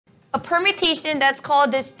a permutation that's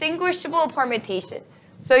called distinguishable permutation.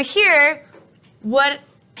 So here, what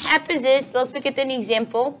happens is, let's look at an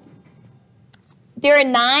example. There are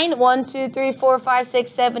 9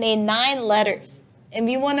 letters. And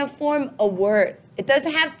we want to form a word. It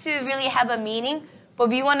doesn't have to really have a meaning, but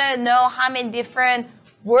we want to know how many different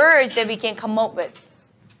words that we can come up with.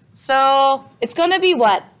 So it's going to be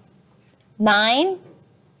what? 9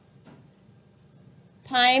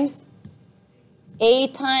 times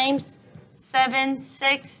 8 times 7,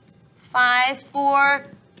 6, 5, 4,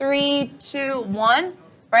 3, 2, 1,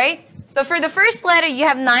 right? So for the first letter, you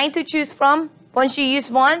have 9 to choose from. Once you use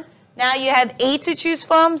 1, now you have 8 to choose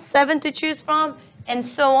from, 7 to choose from, and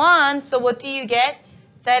so on. So what do you get?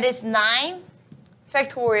 That is 9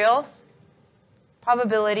 factorials,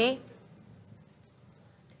 probability.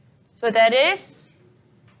 So that is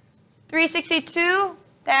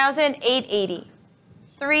 362,880.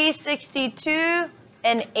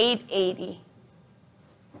 362,880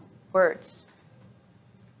 words.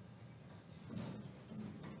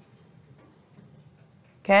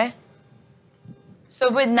 Okay?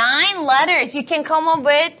 So with 9 letters, you can come up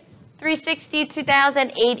with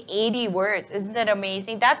 362,880 words. Isn't that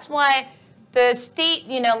amazing? That's why the state,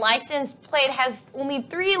 license plate has only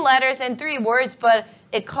 3 letters and 3 words, but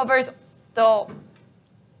it covers the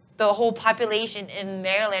whole population in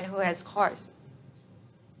Maryland who has cars.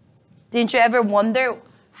 Didn't you ever wonder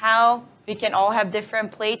how we can all have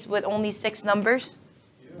different plates with only 6 numbers?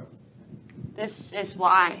 Yeah. This is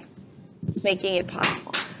why it's making it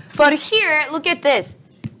possible. But here, look at this.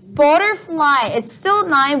 Butterfly, it's still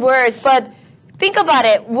 9 words, but think about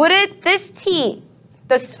it. Would this T,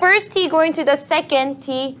 the first T going to the second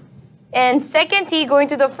T, and second T going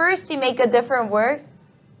to the first T make a different word?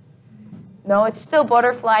 No, it's still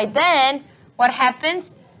butterfly. Then, what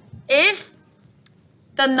happens? If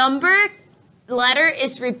the number letter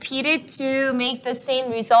is repeated to make the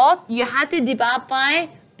same result, you have to divide by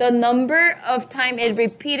the number of time it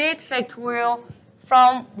repeated factorial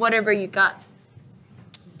from whatever you got.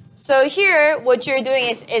 So here, what you're doing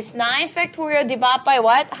is 9 factorial divided by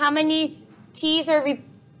what? How many T's do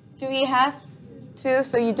we have? 2.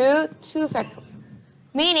 So you do 2 factorial.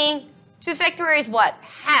 Meaning, 2 factorial is what?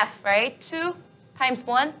 Half, right? 2 times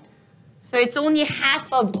 1. So it's only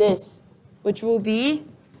half of this, which will be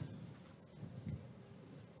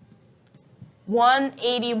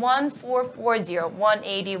 181,440.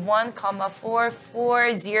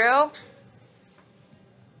 181,440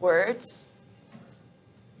 words.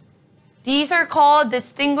 These are called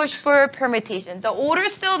distinguishable permutation. The order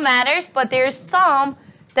still matters, but there's some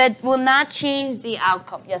that will not change the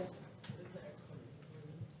outcome. Yes?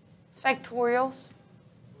 Factorials.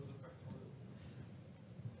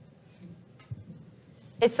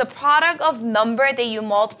 It's a product of number that you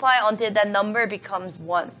multiply until that number becomes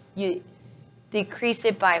 1. You decrease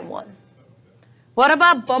it by 1. What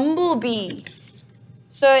about bumblebee?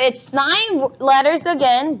 So it's 9 letters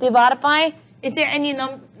again, divided by, is there any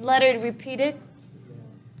letter repeated?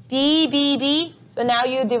 B, B, B. So now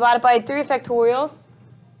you divide by 3 factorials.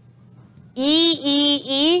 E, E,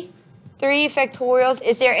 E, 3 factorials.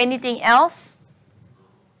 Is there anything else?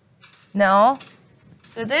 No.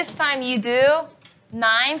 So this time you do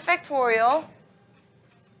 9 factorial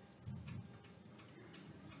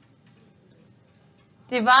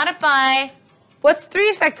divided by, what's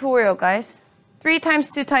 3 factorial, guys? 3 times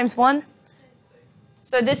 2 times 1.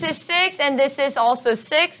 So this is 6, and this is also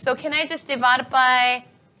 6. So can I just divide it by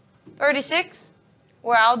 36?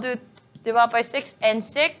 Or I'll do divide by 6 and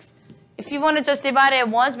 6. If you want to just divide it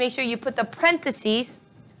once, make sure you put the parentheses.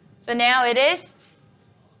 So now it is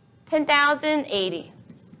 10,080.